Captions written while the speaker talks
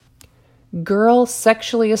Girl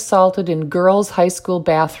sexually assaulted in girls' high school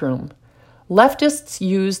bathroom. Leftists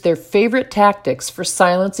use their favorite tactics for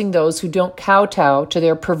silencing those who don't kowtow to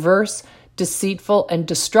their perverse, deceitful, and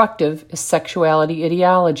destructive sexuality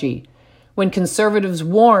ideology. When conservatives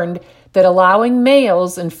warned that allowing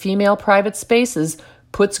males in female private spaces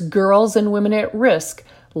puts girls and women at risk,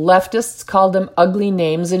 leftists called them ugly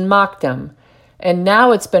names and mocked them. And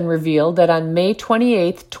now it's been revealed that on May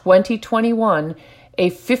 28, 2021, a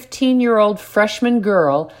 15-year-old freshman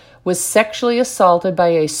girl was sexually assaulted by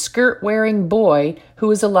a skirt-wearing boy who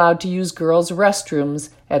was allowed to use girls' restrooms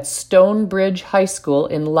at Stonebridge High School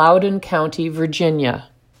in Loudoun County, Virginia.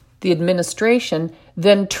 The administration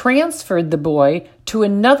then transferred the boy to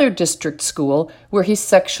another district school where he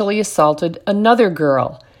sexually assaulted another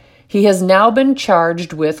girl. He has now been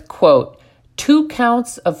charged with, quote, 2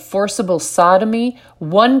 counts of forcible sodomy,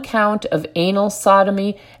 1 count of anal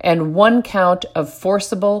sodomy, and 1 count of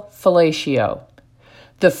forcible fellatio.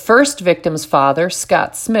 The first victim's father,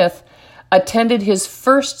 Scott Smith, attended his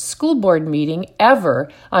first school board meeting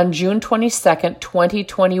ever on June 22,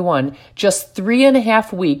 2021, just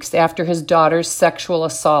 3.5 weeks after his daughter's sexual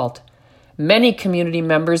assault. Many community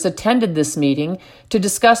members attended this meeting to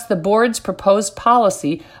discuss the board's proposed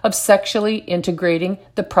policy of sexually integrating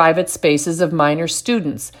the private spaces of minor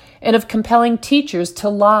students and of compelling teachers to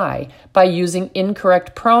lie by using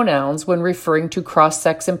incorrect pronouns when referring to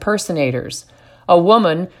cross-sex impersonators. A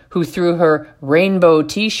woman who, through her rainbow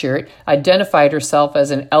t-shirt, identified herself as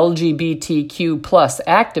an LGBTQ plus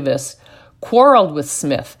activist, quarreled with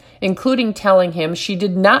Smith, including telling him she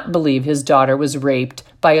did not believe his daughter was raped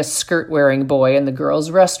by a skirt-wearing boy in the girls'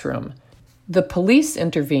 restroom. The police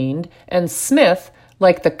intervened, and Smith,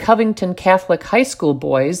 like the Covington Catholic High School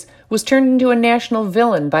boys, was turned into a national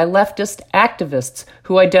villain by leftist activists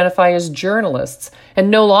who identify as journalists and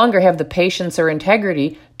no longer have the patience or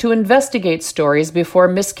integrity to investigate stories before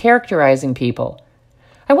mischaracterizing people.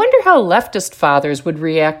 I wonder how leftist fathers would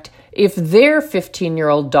react if their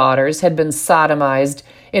 15-year-old daughters had been sodomized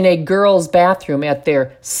in a girls' bathroom at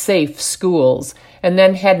their safe schools and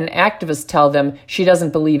then had an activist tell them she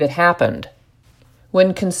doesn't believe it happened.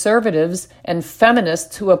 When conservatives and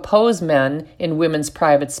feminists who oppose men in women's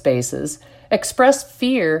private spaces express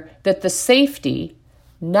fear that the safety,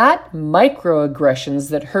 not microaggressions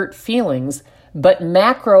that hurt feelings, but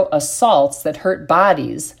macro assaults that hurt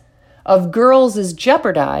bodies, of girls is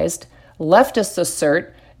jeopardized, leftists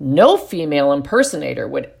assert no female impersonator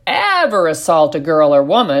would ever assault a girl or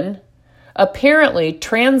woman. Apparently,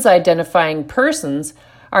 trans-identifying persons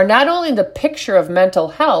are not only the picture of mental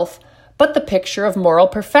health, but the picture of moral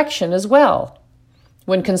perfection as well.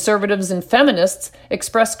 When conservatives and feminists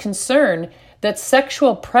express concern that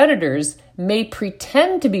sexual predators may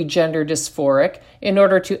pretend to be gender dysphoric in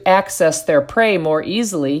order to access their prey more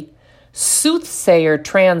easily, soothsayer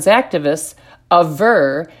trans activists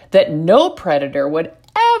aver that no predator would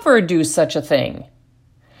ever do such a thing.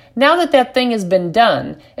 Now that that thing has been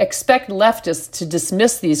done, expect leftists to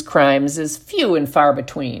dismiss these crimes as few and far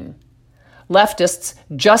between. Leftists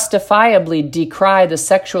justifiably decry the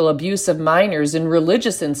sexual abuse of minors in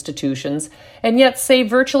religious institutions and yet say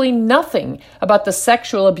virtually nothing about the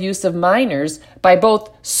sexual abuse of minors by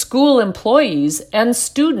both school employees and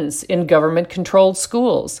students in government-controlled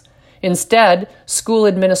schools. Instead, school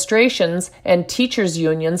administrations and teachers'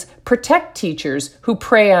 unions protect teachers who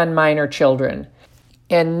prey on minor children.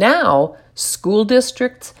 And now, school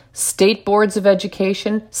districts, state boards of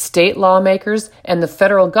education, state lawmakers, and the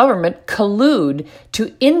federal government collude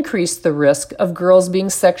to increase the risk of girls being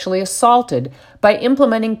sexually assaulted by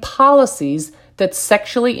implementing policies that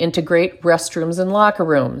sexually integrate restrooms and locker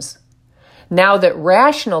rooms. Now that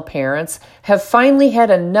rational parents have finally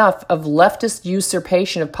had enough of leftist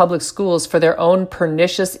usurpation of public schools for their own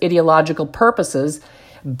pernicious ideological purposes,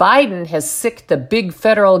 Biden has sicked the big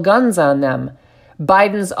federal guns on them.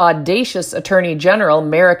 Biden's audacious Attorney General,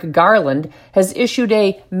 Merrick Garland, has issued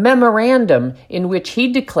a memorandum in which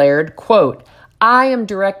he declared, quote, I am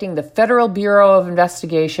directing the Federal Bureau of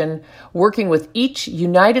Investigation, working with each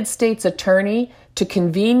United States attorney to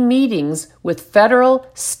convene meetings with federal,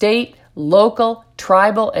 state, local,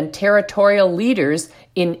 tribal, and territorial leaders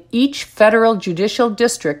in each federal judicial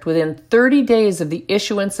district within 30 days of the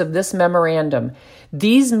issuance of this memorandum.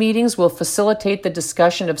 These meetings will facilitate the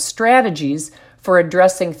discussion of strategies for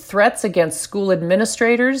addressing threats against school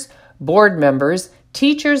administrators, board members,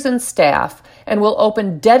 teachers, and staff, and will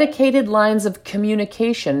open dedicated lines of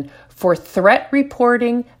communication for threat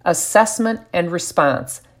reporting, assessment, and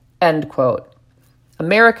response. End quote.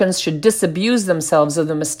 Americans should disabuse themselves of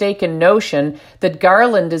the mistaken notion that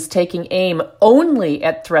Garland is taking aim only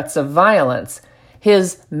at threats of violence.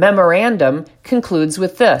 His memorandum concludes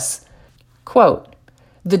with this, quote,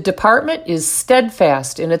 "The department is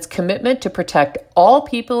steadfast in its commitment to protect all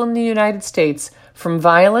people in the United States from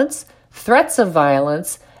violence, threats of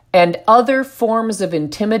violence, and other forms of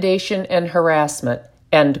intimidation and harassment,"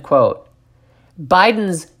 end quote.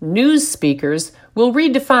 Biden's news speakers will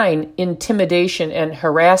redefine intimidation and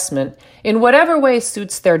harassment in whatever way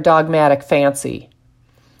suits their dogmatic fancy.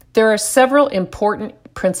 There are several important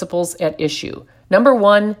principles at issue. Number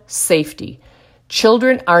one, safety.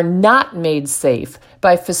 Children are not made safe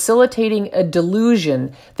by facilitating a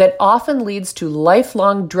delusion that often leads to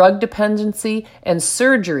lifelong drug dependency and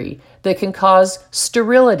surgery that can cause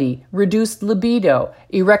sterility, reduced libido,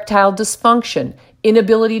 erectile dysfunction,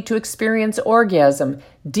 inability to experience orgasm,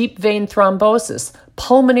 deep vein thrombosis,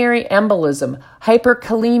 pulmonary embolism,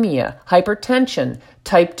 hyperkalemia, hypertension,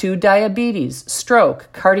 type 2 diabetes, stroke,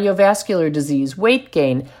 cardiovascular disease, weight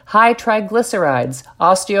gain, high triglycerides,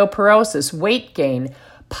 osteoporosis, weight gain,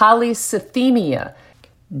 polycythemia,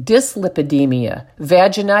 dyslipidemia,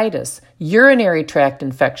 vaginitis, urinary tract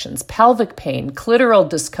infections, pelvic pain, clitoral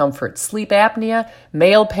discomfort, sleep apnea,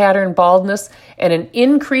 male pattern baldness, and an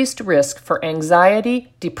increased risk for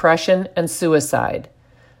anxiety, depression, and suicide.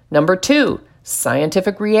 Number two,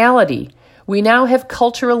 scientific reality. We now have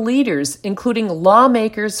cultural leaders, including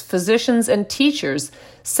lawmakers, physicians, and teachers,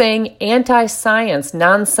 saying anti-science,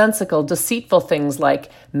 nonsensical, deceitful things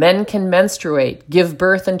like men can menstruate, give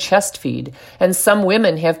birth, and chest feed, and some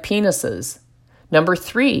women have penises. Number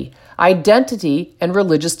three, identity and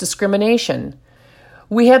religious discrimination.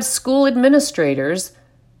 We have school administrators,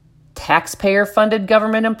 taxpayer-funded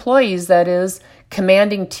government employees, that is,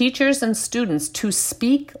 commanding teachers and students to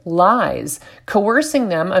speak lies, coercing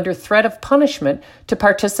them under threat of punishment to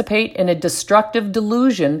participate in a destructive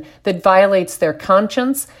delusion that violates their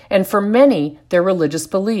conscience and, for many, their religious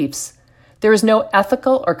beliefs. There is no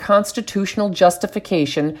ethical or constitutional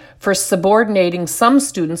justification for subordinating some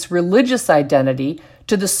students' religious identity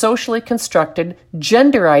to the socially constructed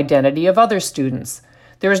gender identity of other students.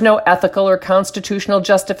 There is no ethical or constitutional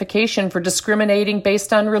justification for discriminating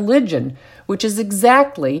based on religion, which is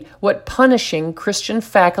exactly what punishing Christian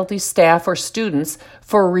faculty, staff, or students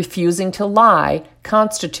for refusing to lie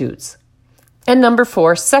constitutes. And number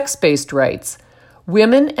four, sex-based rights.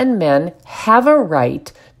 Women and men have a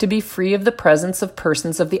right to be free of the presence of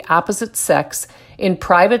persons of the opposite sex in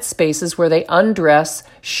private spaces where they undress,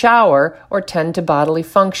 shower, or tend to bodily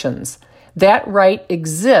functions. That right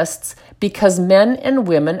exists because men and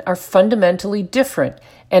women are fundamentally different,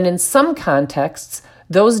 and in some contexts,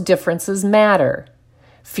 those differences matter.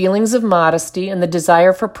 Feelings of modesty and the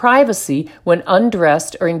desire for privacy when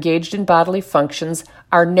undressed or engaged in bodily functions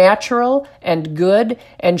are natural and good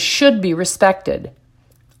and should be respected.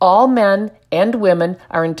 All men and women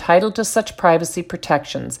are entitled to such privacy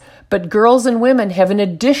protections, but girls and women have an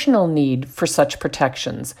additional need for such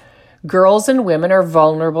protections. Girls and women are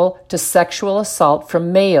vulnerable to sexual assault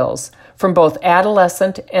from males, from both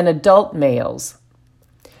adolescent and adult males.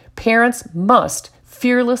 Parents must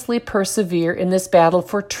fearlessly persevere in this battle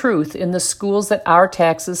for truth in the schools that our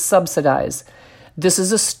taxes subsidize. This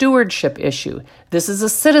is a stewardship issue. This is a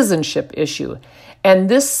citizenship issue. And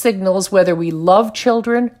this signals whether we love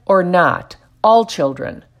children or not, all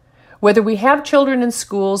children. Whether we have children in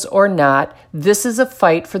schools or not, this is a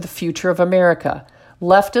fight for the future of America.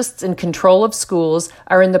 Leftists in control of schools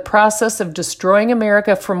are in the process of destroying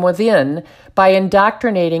America from within by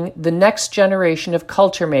indoctrinating the next generation of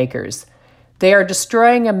culture makers. They are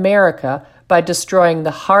destroying America by destroying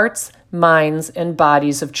the hearts, minds, and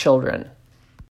bodies of children.